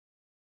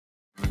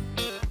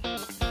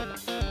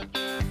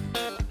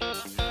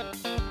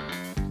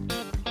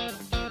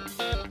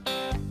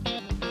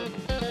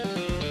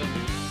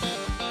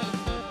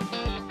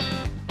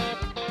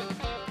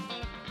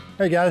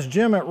Hey guys,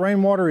 Jim at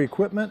Rainwater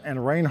Equipment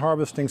and Rain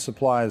Harvesting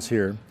Supplies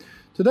here.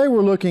 Today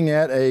we're looking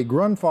at a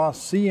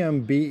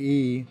Grundfos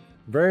CMBE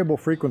variable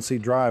frequency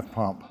drive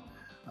pump.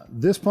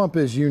 This pump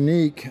is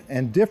unique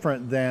and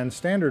different than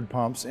standard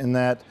pumps in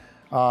that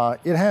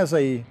it has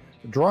a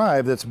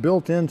drive that's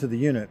built into the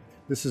unit.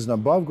 This is an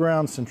above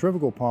ground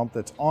centrifugal pump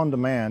that's on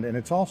demand, and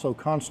it's also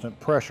constant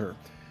pressure.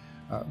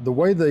 The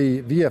way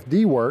the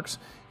VFD works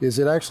is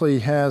it actually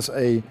has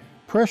a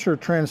pressure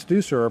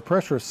transducer or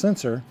pressure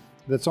sensor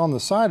that's on the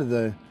side of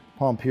the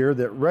pump here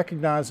that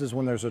recognizes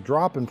when there's a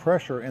drop in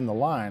pressure in the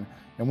line.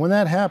 And when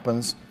that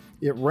happens,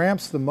 it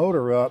ramps the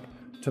motor up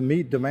to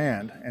meet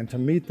demand and to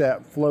meet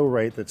that flow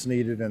rate that's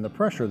needed and the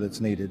pressure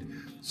that's needed.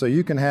 So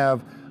you can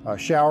have a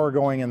shower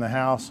going in the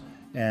house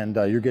and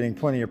you're getting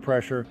plenty of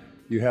pressure.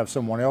 You have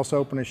someone else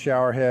open a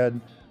shower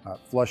head,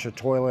 flush a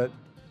toilet,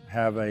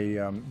 have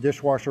a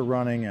dishwasher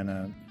running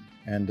and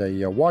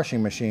a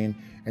washing machine,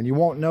 and you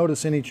won't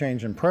notice any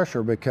change in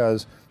pressure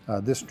because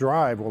this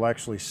drive will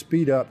actually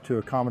speed up to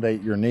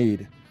accommodate your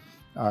need.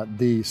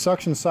 The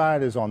suction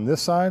side is on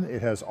this side.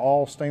 It has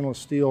all stainless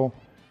steel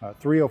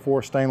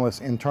 304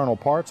 stainless internal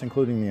parts,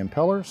 including the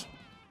impellers.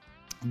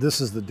 This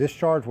is the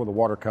discharge where the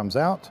water comes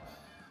out.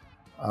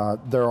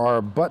 There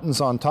are buttons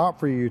on top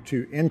for you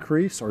to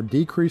increase or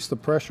decrease the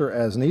pressure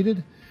as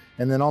needed.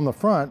 And then on the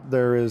front,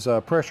 there is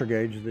a pressure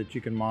gauge that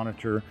you can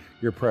monitor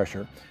your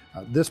pressure.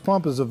 This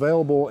pump is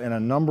available in a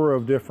number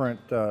of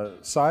different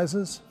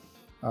sizes.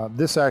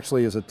 This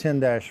actually is a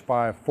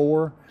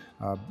 10-54,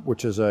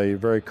 which is a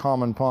very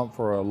common pump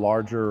for a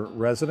larger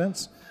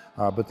residence.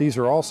 But these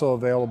are also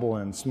available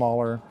in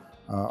smaller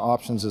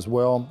options as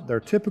well. They're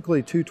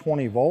typically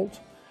 220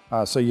 volt,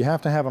 so you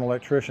have to have an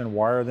electrician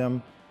wire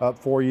them up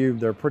for you.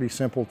 They're pretty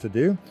simple to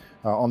do.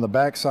 On the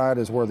back side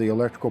is where the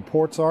electrical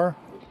ports are,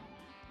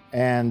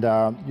 and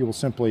you will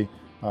simply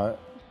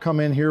come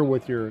in here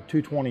with your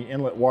 220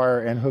 inlet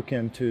wire and hook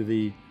into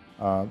the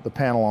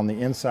panel on the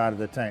inside of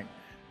the tank.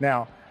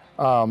 Now,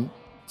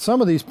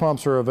 some of these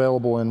pumps are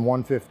available in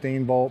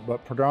 115 volt,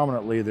 but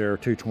predominantly they're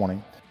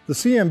 220. The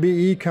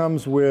CMBE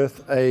comes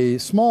with a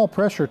small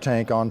pressure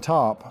tank on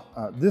top.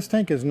 This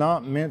tank is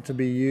not meant to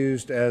be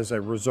used as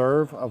a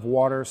reserve of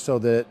water so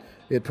that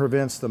it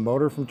prevents the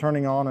motor from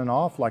turning on and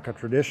off like a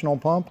traditional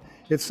pump.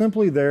 It's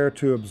simply there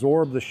to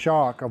absorb the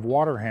shock of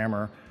water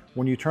hammer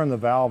when you turn the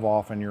valve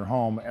off in your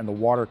home and the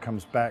water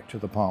comes back to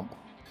the pump.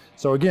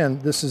 So again,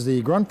 this is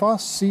the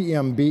Grundfos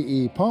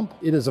CMBE pump.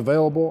 It is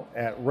available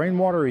at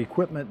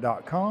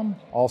rainwaterequipment.com,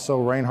 also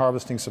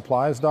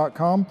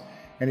rainharvestingsupplies.com.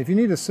 And if you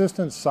need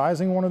assistance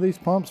sizing one of these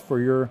pumps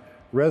for your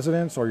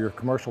residence or your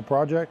commercial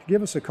project,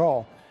 give us a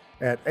call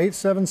at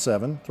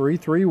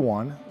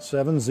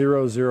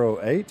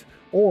 877-331-7008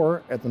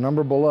 or at the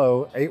number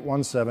below,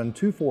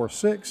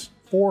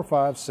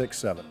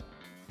 817-246-4567.